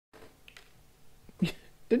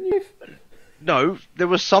Didn't you? No, there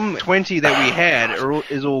was some 20 that we had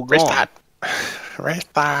is all gone.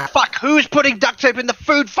 Restart. Fuck, who's putting duct tape in the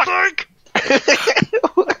food? Fuck!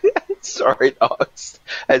 Sorry, no,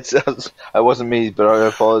 I wasn't me, but I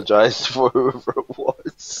apologize for whoever it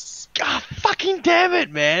was. God fucking damn it,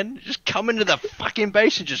 man. Just come into the fucking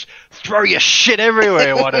base and just throw your shit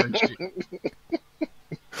everywhere, why don't you?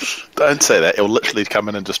 Don't say that. He'll literally come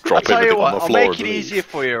in and just drop I'll tell you everything what, on the I'll floor. make it easier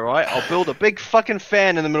for you, alright? I'll build a big fucking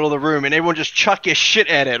fan in the middle of the room and everyone just chuck your shit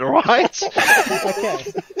at it, alright? Okay.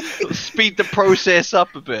 Speed the process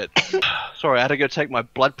up a bit. Sorry, I had to go take my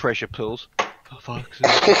blood pressure pills. Oh, fuck's sake.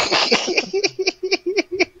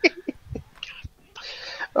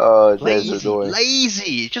 Oh, that's annoying.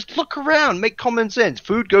 Lazy. Just look around. Make common sense.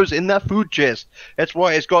 Food goes in that food chest. That's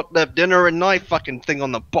why it's got the dinner and knife fucking thing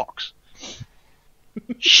on the box.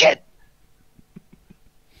 Shit.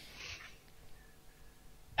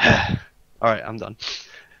 Alright, I'm done.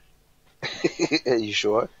 Are you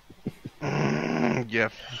sure? Yeah,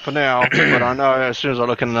 for now. But I know as soon as I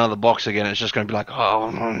look in another box again, it's just going to be like, oh.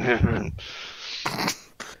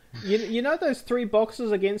 You know those 3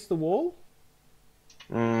 boxes against the wall?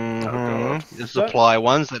 Mm-hmm. The supply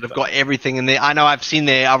ones that have got everything in there. I know, I've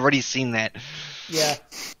already seen that. Yeah,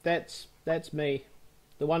 that's me.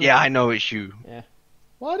 The one. Yeah, I know it's you. Yeah.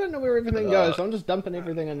 Well, I don't know where everything goes. I'm just dumping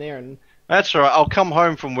everything in there, and That's alright. I'll come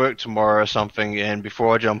home from work tomorrow or something, and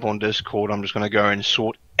before I jump on Discord, I'm just going to go and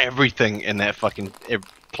sort everything in that fucking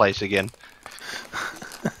place again.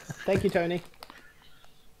 thank you, Tony.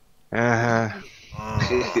 Uh-huh.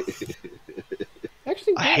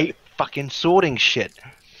 Actually, I hate fucking sorting shit.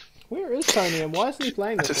 where is Tony, and why isn't he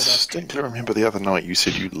playing I this with us? distinctly remember the other night you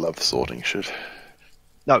said you love sorting shit.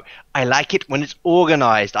 No, I like it when it's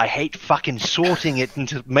organized. I hate fucking sorting it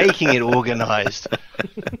into making it organized.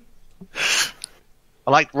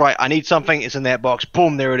 I need something, it's in that box,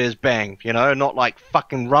 boom, there it is, bang. You know, not like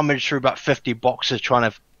fucking rummage through about 50 boxes trying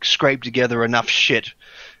to scrape together enough shit.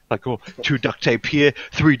 Like, oh, 2 duct tape here,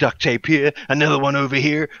 3 duct tape here, another one over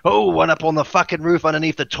here. Oh, one up on the fucking roof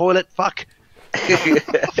underneath the toilet. Fuck.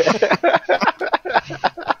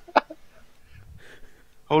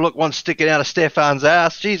 Oh, look, one's sticking out of Stefan's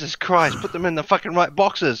ass. Jesus Christ, put them in the fucking right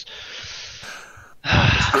boxes.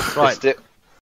 Right.